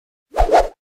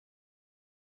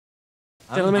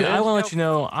Gentlemen, I want to let you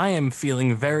know I am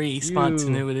feeling very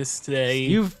spontaneous today.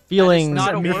 You feeling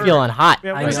hot.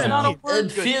 Yeah, I'm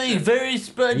feeling very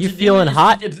spontaneous. You feeling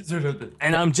hot?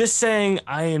 And I'm just saying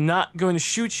I am not going to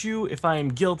shoot you if I am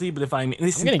guilty, but if I'm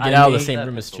innocent, I'm gonna get out of the same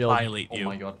room as Chill. Violate you. Oh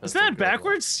my god. Is that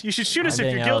backwards? You should shoot us I'm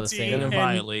if you're getting out of the guilty, same and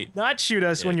violate. not shoot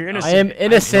us when you're innocent. I am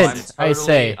innocent, I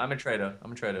say. I'm a traitor.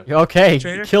 I'm a traitor. Okay,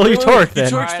 Traitor? kill your Torque then.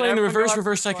 Torque's playing the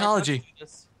reverse psychology.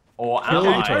 Or Kill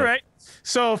am each I? other. Alright.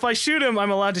 So if I shoot him, I'm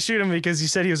allowed to shoot him because he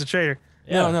said he was a traitor.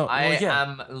 Yeah. No. I well, yeah.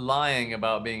 am lying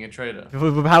about being a traitor.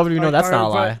 How would we know that's not a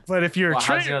lie? But if you're a Well,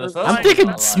 how'd you traitor, know the first I'm one thinking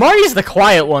was not a lie? Smarty's the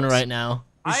quiet one right now.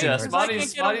 Yeah, I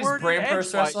Smarty's can't get a word brain in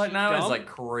process edgewise, right now is dumb. like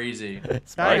crazy.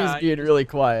 Smarty's being really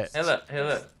quiet. Hey look.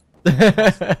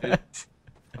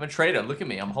 I'm a traitor. Look at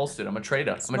me. I'm holstered. I'm a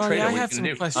traitor. I'm a Smarty, traitor. I What are have you some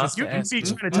gonna do? questions you to can ask be you.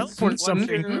 trying to teleport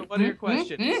something. What are your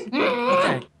questions?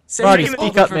 Okay. Say Smarty, you get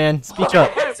speak pulled up, over- man. Speak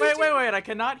up. Wait, I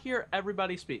cannot hear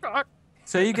everybody speak.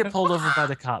 So you get pulled over by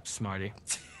the cops, Smarty.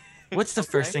 What's the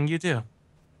first thing you do?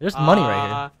 There's money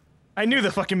right I knew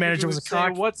the fucking manager You was a would say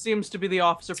cock. what seems to be the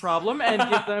officer problem and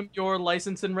give them your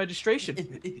license and registration.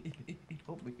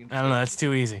 I don't know. That's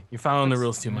too easy. You're following the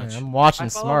rules too here. much. I'm watching I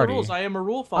follow the Smarty. rules. I am a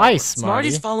rule follower. Hi, Smarty.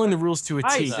 Smarty's following the rules to a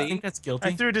I T. see. I think that's I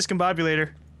guilty. threw a discombobulator.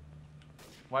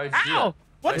 Why would you do Ow! that?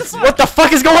 What the fuck? What the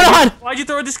fuck is going on? Why'd you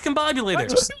throw a discombobulator?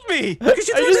 Just shoot me! Because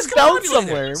you I threw a just down discombobulator.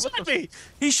 somewhere. What Shoot the me!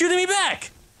 He's shooting me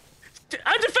back.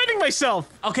 I'm defending myself!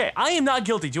 Okay, I am not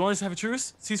guilty. Do you want us to have a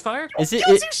truce? Ceasefire? Is it?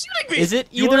 Guilty shooting me! Is it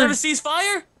You want to either? have a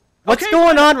ceasefire? What's Okay,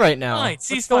 going on right now? Fine, What's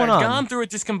ceasefire. going on? Gone through a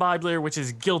discombobulator, which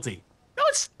is guilty. No,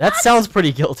 it's That sounds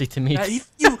pretty guilty to me.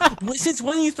 Since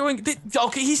when are you throwing?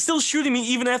 Okay, he's still shooting me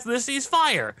even after the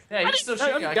ceasefire. Yeah, he's still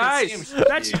shooting. I Guys, can see him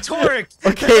That's shoot you. Torque!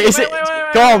 Okay, is it?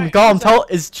 wait, Gom, tell.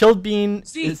 Is Chilled being?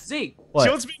 Z, What?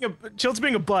 Chilled's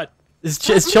being a butt. Is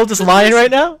Chilled just lying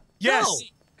right now? Yes!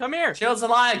 come here. Chill's a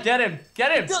liar. Get him.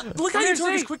 Get him. Look how Come your here,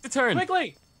 Torque is Z. quick to turn.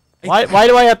 Quickly. Why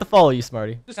do I have to follow you,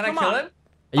 Smarty? Just Can I come kill on.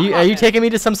 him? Are you taking me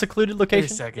to some secluded Wait a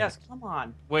location? second. Yes, come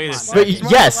on. Wait a Come on. second. Wait,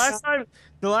 Smart, yes.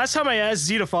 The last time I asked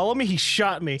Z to follow me, he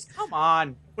shot me. Come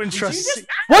on. Wouldn't Did trust you Z.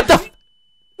 What the?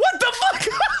 What the fuck?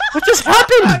 What just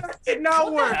happened? Did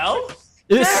not work. Hell?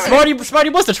 Smarty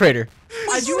was the traitor.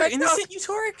 Wait, you were innocent, you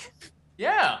Torque?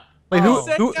 Yeah. Wait, Oh.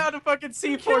 who? Down to fucking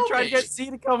C4 killed trying me. to get Z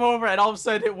to come over, and all of a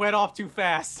sudden it went off too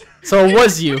fast. So it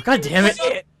was you. God damn it.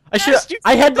 Shit. I should.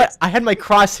 I had my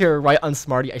crosshair right on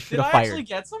Smarty. I should Did have I actually fired.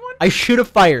 get someone? I should have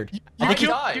fired. I think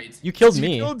died. you killed You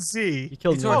me. killed Z. You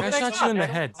killed me. Torque, I thank shot you in the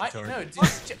God. head, I, Torque. no, wait,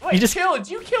 You just- killed.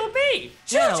 You killed me.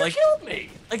 Yeah, Chill, you like- killed me.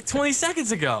 Like 20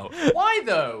 seconds ago. Why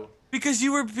though? Because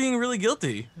you were being really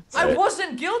guilty. I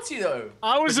wasn't guilty though.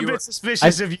 I was a you were- bit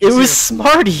suspicious of you. It was too.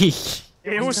 Smarty.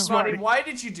 It was Smarty, Smarty. why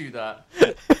did you do that?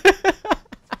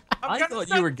 I thought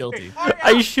you were guilty.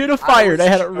 I should have fired. I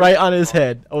had it right on his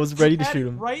head. I was ready to shoot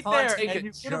him. Right Can't there, take and a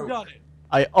you could have joke. done it.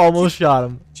 I almost shot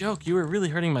him. Joke, you were really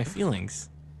hurting my feelings.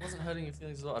 I wasn't hurting your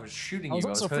feelings at all. I was shooting I was you.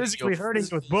 also hurting physically your hurting you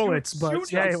with physical- bullets, but Shooting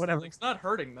yeah, on whatever. something, it's not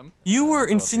hurting them. You were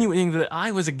insinuating that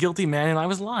I was a guilty man and I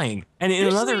was lying. And in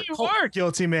Usually another you cul- are a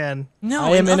guilty man. No, I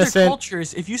am in other innocent.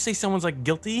 cultures, if you say someone's like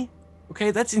guilty,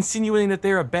 okay, that's insinuating that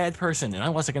they're a bad person, and I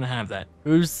wasn't gonna have that.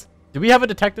 Do we have a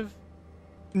detective?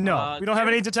 No, we don't have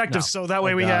any detectives, so that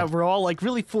way Oh, God. we're all like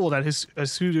really fooled at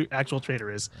as who the actual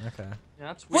traitor is. Okay. Yeah,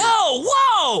 that's weird. Whoa,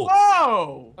 whoa!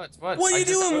 Whoa! What are I you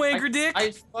just- doing, wanker dick?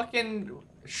 I fucking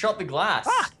shot the glass.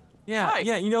 Yeah, Hi.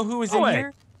 yeah, you know who was No in way.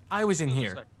 here? I was in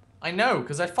here. I know,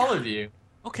 because I followed you.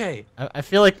 Okay, I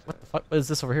feel like what the fuck is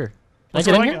this over here? Can I let's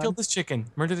get in going here? on? kill this chicken.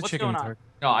 Murder the What's chicken. going on? Torque.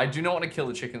 No, I do not want to kill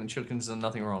the chicken. The chicken's done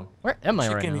nothing wrong. Where am I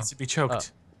right Chicken now? needs to be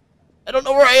choked. I don't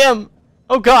know where I am.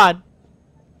 Oh God.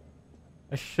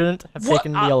 I shouldn't have What?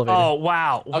 taken the elevator. Oh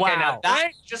wow! Okay, wow! now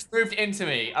that just moved into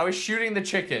me. I was shooting the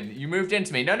chicken. You moved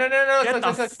into me. No, no, no, no. Get look, the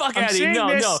look, look. fuck I'm out of here! seeing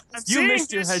No, this. no! I'm You seeing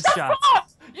missed your this. headshot.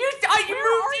 You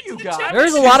moved into the chicken.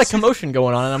 There's a lot of commotion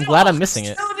going on, and I'm glad I'm missing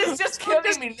it. No, it's just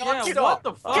killing me. Yeah, Non-stop. what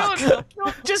the fuck?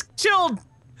 Killed, just killed.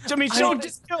 I mean, I- chilled,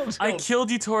 just killed. I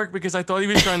killed you, Torque, because I thought he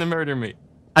was trying to murder me.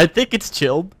 I think it's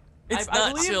chilled. It's I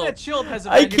not believe chill. that Chilled has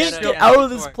a I vengeance can't get against out of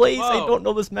this Torque. place. I Whoa. don't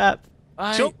know this map.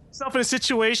 Chilled himself in a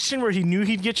situation where he knew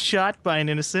he'd get shot by an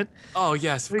innocent. Oh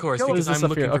yes, of course, What What is because this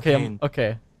I'm up here? looking for Okay, pain.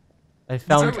 okay. I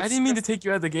Torque, found. I didn't mean to take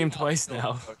you out of the game twice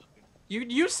now.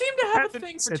 You seem to have a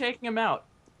thing for taking him out.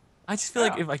 I just feel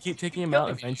like if I keep taking him out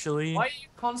eventually. Why are you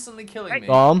constantly killing me?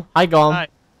 Gom. Hi, Gom. Hi.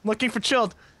 Looking for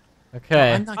chilled.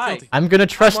 Okay. I'm not Hi. guilty. I'm gonna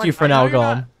trust you for I know now, you're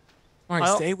not. Gom. Alright,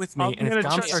 I'll- stay with me, I'm and if gonna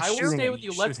Dom trust- starts I will shooting stay at with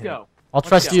you. shoot Let's him. go. I'll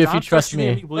trust go. you if Dom you starts trust shooting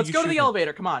at me. will Let's you go to shoot the him?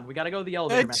 elevator. Come on, we gotta go to the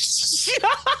elevator. man.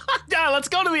 Yeah, let's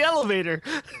go to the elevator.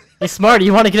 Hey, Smarty,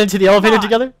 you want to get into the elevator on.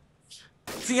 together?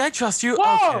 Z, I trust you.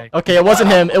 Whoa! Okay. Okay, it wasn't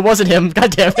him. It wasn't him.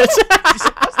 God damn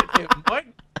What?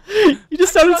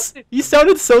 it. You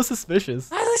sounded so suspicious.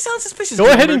 Why do they sound suspicious? Go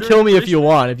Did ahead and murder kill him me if first? you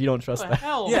want, if you don't trust What the that.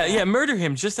 hell? Yeah, man? murder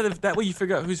him. Just that way you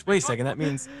figure out who's. Wait a second. That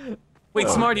means. Wait,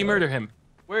 Smarty, murder him.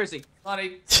 Where is he?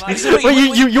 Smarty,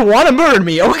 Wait, you want to murder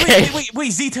me? Okay.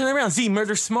 Wait, Z, turn around. Z,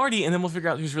 murder Smarty, and then we'll figure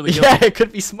out who's really Yeah, guilty. it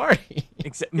could be Smarty.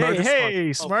 Murder Hey,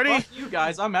 Oh, Smarty. fuck you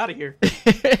guys, I'm out of here.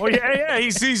 Oh yeah,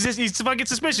 he's fucking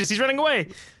suspicious. He's running away.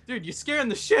 Dude, you're scaring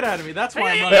the shit out of me. That's why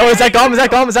I'm Wait, running. oh, is that Gom? Is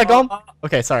that Gom? Is that Gom?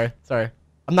 Okay, sorry.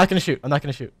 I'm not gonna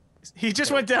shoot. He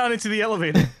just went down into the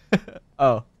elevator.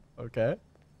 Oh, okay.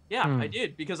 Yeah, I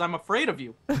did, because I'm afraid of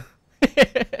you.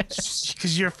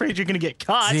 Because you're afraid you're gonna get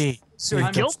caught. Z, So I'm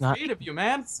that's guilt. not. afraid of you,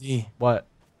 man. Z, What?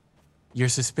 your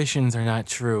suspicions are not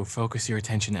true. Focus your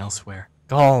attention elsewhere.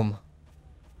 Gom.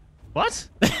 What?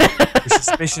 Your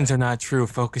suspicions are not true.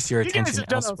 Focus your You guys attention have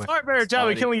done a elsewhere. far better job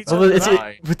of killing each Well, other. it's than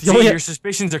I. with the See, only. your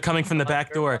suspicions are coming from the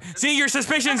back door. See, your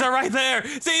suspicions are right there.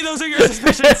 See, those are your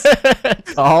suspicions.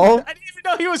 Gom. I didn't even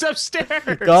know he was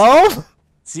upstairs. Gom.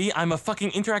 See, I'm a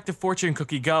fucking interactive fortune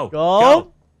cookie. Go.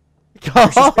 Gom. Your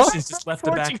Gom. suspicions just left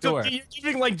the Fortune back door. cookie, you're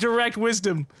giving like direct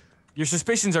wisdom. Your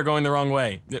suspicions are going the wrong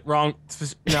way.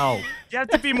 No. You have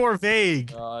to be more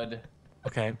vague. God.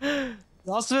 Okay.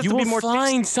 You also have You to be will more.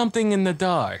 find something in the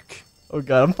dark. Oh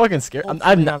god, I'm fucking scared.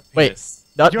 I'm not. Wait.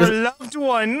 Not Your this, loved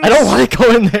one. I don't want to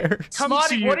go in there. Come to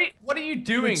Smarty, you. what are you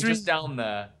doing It's re- just down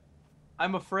there?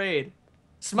 I'm afraid.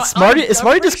 Smarty, is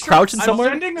Smarty just crouching I'm somewhere?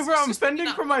 fending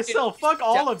for myself. Fuck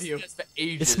all of you.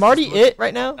 Is Smarty it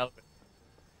right now?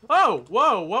 Oh,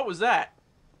 whoa, what was that?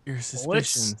 Your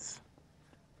suspicions.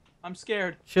 I'm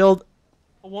scared. Shield,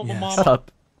 I want my Yes. mom. shut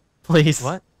up. Please.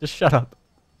 What? Just shut up.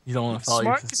 You don't want to follow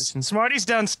your suspicions. Smarty's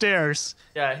downstairs.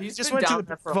 Yeah, he's Just been went to down the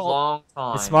there for a vault. long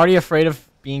time. Is Smarty afraid of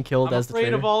being killed I'm as the afraid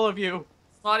traitor? of all of you.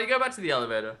 Smarty, go back to the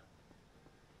elevator.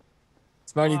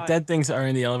 Smarty, Why? dead things are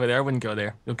in the elevator. I wouldn't go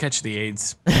there. You'll catch the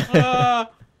AIDS.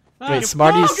 Wait,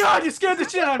 Smarty's. Oh god, you scared the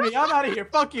shit out of me. I'm out of here.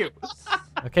 Fuck you.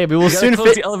 Okay, we will You gotta soon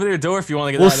close the elevator door if you want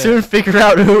to get we'll out of there. soon figure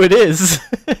out who it is.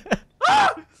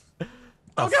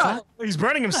 Oh god. He's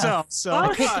burning himself. So Oh, I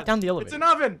can't God. get down the It's elevator. an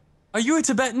oven. Are you a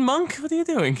Tibetan monk? What are you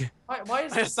doing? Why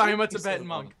is Yes, I am a Tibetan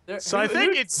monk. So I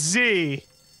think it's Z.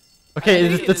 Okay, I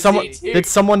think did it's someone Z. did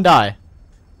someone die?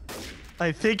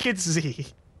 I think it's Z.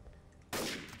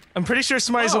 I'm pretty sure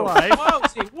Smarty's Whoa, alive. whoa,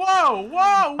 see,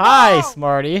 whoa. Hi,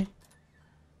 Smarty.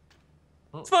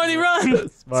 Smarty, run!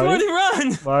 Smarty,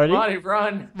 run! Smarty. Smarty,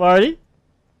 run. Smarty.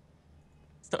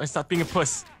 Stop being a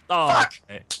puss. Oh,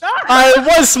 okay. It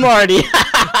was Smarty.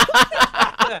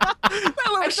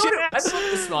 I thought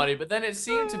it was Smarty, but then it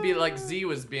seemed to be like Z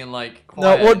was being like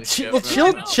No, quiet. well, and shit, but-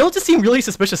 Chill just seemed really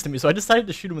suspicious to me, so I decided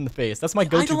to shoot him in the face. That's my I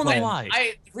go-to don't plan. know why.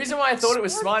 The reason why I thought it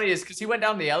was Smarty is because he went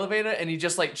down the elevator and he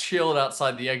just like chilled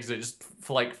outside the exit just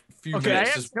for like a few Okay, I minutes,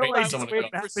 have just no waiting for idea someone to where go.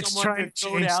 that- For It's someone trying to to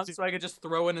go change down to- so I could just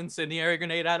throw an incendiary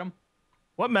grenade at him.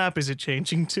 What map is it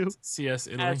changing to? CS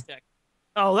Italy. Hashtag.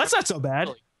 Oh, that's not so bad.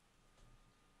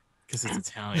 Because it's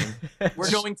Italian. We're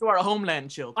going to our homeland,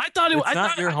 chill. I thought it It's was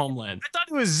not your homeland. I thought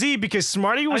it was Z because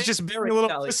Smarty was I just think being a you're little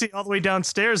Italian. pussy all the way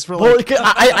downstairs for Well, like.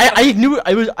 I knew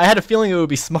I had a feeling it would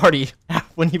be Smarty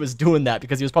when he was doing that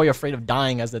because he was probably afraid of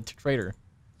dying as the traitor.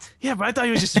 Yeah, but I thought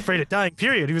he was just afraid of dying.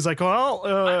 Period. He was like,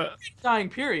 well, Dying,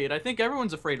 period. I think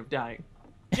everyone's afraid of dying.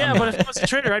 yeah, but if I was a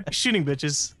traitor, I'd be shooting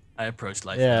bitches. I approached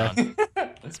life. Yeah.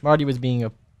 Smarty was being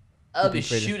a. I'll be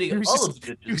Traitor. shooting He was all just-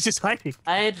 of He was the just hiding.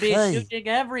 I'd be Hey. shooting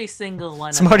every single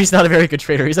one. Smarty's not a very good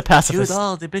traitor. He's a Shoot pacifist.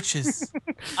 all the bitches.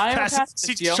 I am a He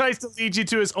pacifist, yo. tries to lead you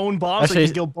to his own bomb so he Actually,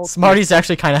 can kill both. Smarty's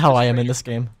actually kind of how I am in this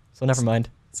game. So never mind.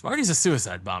 Smarty's a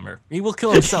suicide bomber. He will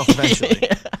kill himself eventually.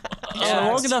 Yeah, In a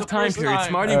long it's enough the time first period, time.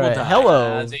 Smarty All will right, die.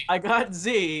 hello. I got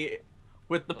Z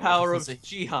with the power of Z.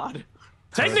 jihad.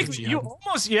 Technically, Jihad.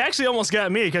 you actually almost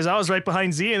got me because I was right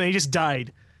behind Z and then he just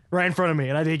died right in front of me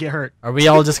and I didn't get hurt. Are we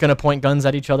all just gonna point guns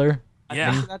at each other?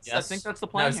 Yeah. I think that's the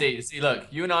No, plan. see, look,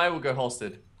 you and I will go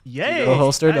holstered. Yay! Go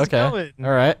holstered. Nice Okay. going. All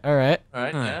right. All right, Huh.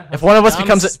 yeah. If one of us I'm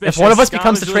becomes suspicious. the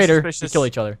Scott traitor, is really we suspicious. kill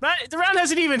each other. The round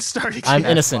hasn't even started. I'm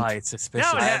yet. innocent. Why it's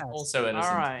suspicious. No, it I has. am also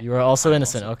innocent. All right. You are also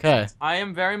innocent. Okay. I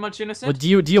am very much innocent.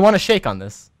 Well, do you want to shake on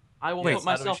this? I will Wait, put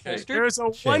how do we myself shake? holstered. There's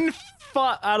a Shit. 1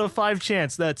 out of 5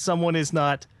 chance that someone is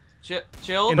not.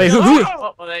 Chill. Wait, who?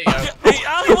 Oh, well, there you go. Hey,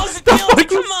 oh, he wasn't guilty.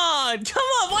 Come on. Come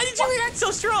on. Why did you react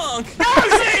so strong? No,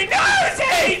 Z! No,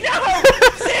 Z! No!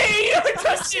 Z! I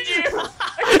trusted you!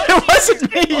 It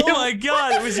wasn't me. Oh my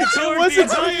god, it was your turn the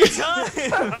wasn't entire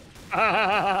time.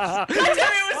 I tell you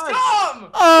it was Tom!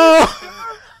 Oh.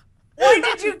 Why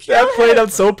did you kill That played him?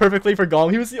 out so perfectly for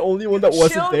Golem. He was the only one that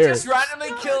wasn't Chill there. just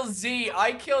randomly killed Z.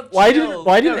 I killed Why Chill.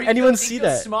 didn't he anyone killed- see he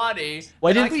killed that? Smarty. Why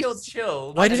and I didn't- killed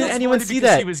Chill. Why I didn't killed anyone Smarty see because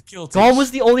that? He was guilty. Golem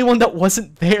was the only one that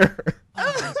wasn't there.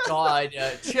 Oh my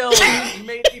god, Chill. You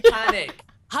made me panic.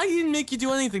 I didn't make you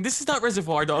do anything. This is not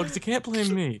Reservoir Dogs. You can't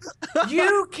blame me.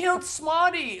 You killed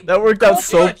Smarty. That worked out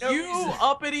so. Bullshit. No You reason.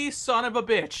 uppity son of a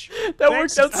bitch. That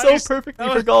worked out so perfectly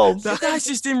for Golem. You guys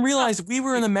just didn't realize we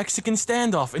were in a Mexican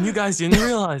standoff, and you guys didn't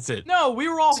realize it. No, we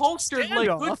were all holstered like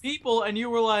Standoff. good people, and you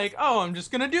were like, "Oh, I'm just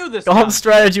gonna do this." Golem's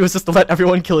strategy was just to let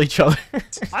everyone kill each other.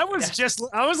 I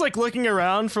was like looking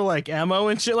around for like ammo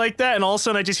and shit like that, and all of a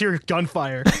sudden I just hear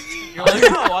gunfire. You're like,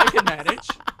 "Oh, I can manage."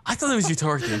 I thought it was you,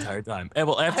 Torque, the entire time.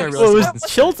 Well, after I Well, it realized was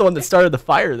Chill's the one that started the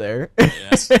fire there.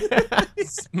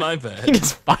 my He bad.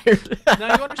 just fired.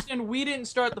 Now you understand, we didn't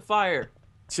start the fire.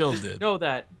 Chill did. Know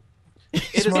that. It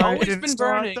has Smarty always didn't been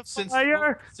start burning the since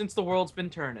fire. the world's been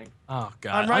turning. Oh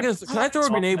god. I'm right- Can I throw a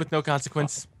grenade with no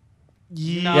consequence?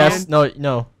 Yeah. Yes,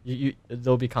 no.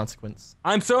 There'll be consequence.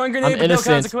 I'm throwing a grenade I'm with no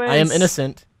innocent. consequence. I am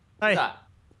innocent. Hey,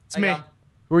 It's me.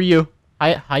 Who are you?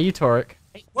 Hi, you Torque.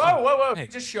 Whoa. Hey.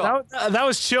 Just shot. that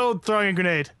was Chilled throwing a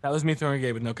grenade. That was me throwing a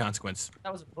grenade with no consequence.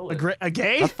 That was a A, bullet. a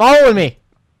gay? Stop following me.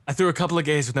 I threw a couple of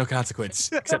gays with no consequence,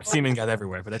 except semen got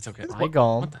everywhere, but that's okay. Hi,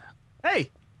 Golem. What the hell?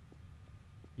 Hey,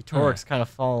 You Torque's kind of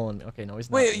following me. Okay, no, he's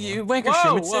not. Wait, anymore. you wanker Whoa,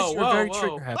 shim. It says whoa, you're very whoa,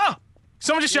 trigger whoa. happy. oh,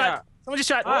 someone just Yeah. shot. Someone just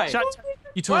shot. Hi. Shot.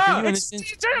 You Torque, are you Whoa, innocent?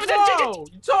 Whoa,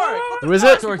 sorry. Who is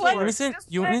it? Torque, Just you innocent?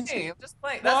 Just You playing. innocent? I'm just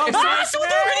playing. No, That's I'm Ah, not. someone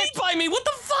threw a grenade by me! What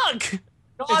the fuck?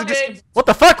 garbage. What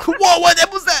the fuck? Whoa,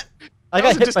 what was that? I That got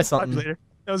was a hit by something. discombobulator.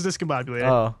 That was a discombobulator.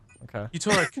 Oh, okay. You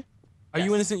Torque. Are you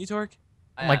Yes. innocent, you Torque?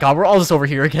 Oh my god, we're all just over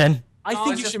here again. I No,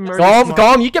 think it's you just- should murder Golem, Smart.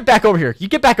 Golem, you get back over here. You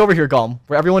get back over here, Golem,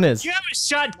 where everyone is. You have a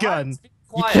shotgun.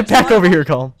 You get back over here,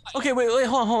 Golem. Okay, wait,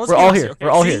 hold on. Let's We're be all honest here. okay?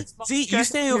 We're all Z, here. Z, you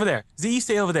stay over there. Z, you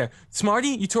stay over there. Smarty,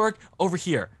 you Torque over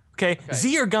here. Okay?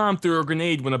 Z or Gom threw a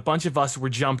grenade when a bunch of us were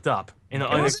jumped up. In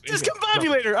a, It was a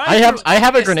discombobulator. I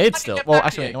have a grenade still. Get Well, back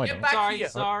actually, here. no, I Get don't.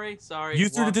 back. Sorry. You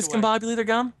threw the Walked away. discombobulator,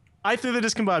 Gom? I threw the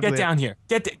discombobulator. Get down here.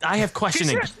 I have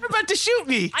questioning. You're about to shoot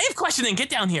me. I have questioning. Get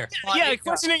down here. Yeah,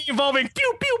 questioning involving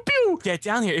pew pew pew. Get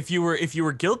down here. If you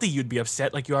were guilty, you'd be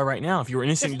upset like you are right now. If you were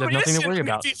innocent, you'd have If nothing to you're worry innocent,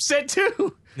 about. I'm upset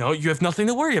too. No, you have nothing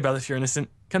to worry about if you're innocent.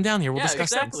 Come down here. We'll Yeah,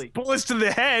 discuss exactly. Bullets to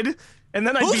the head, and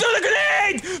then that. I Who beat. threw the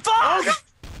grenade? Fuck!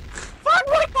 Fuck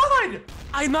my god!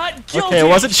 I'm not guilty. Okay, it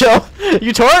wasn't Chill.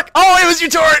 You Torque? Oh, it was you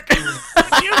Torque.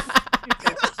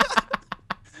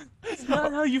 That's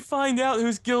not how you find out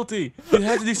who's guilty. You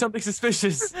have to do something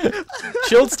suspicious.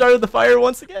 Chill started the fire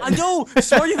once again. I know.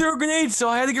 Smarty threw a grenade, so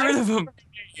I had to get rid of him.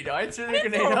 You know, I threw the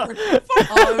grenade out.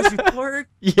 Oh, it was Torque.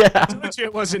 Yeah. Told you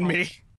it wasn't me.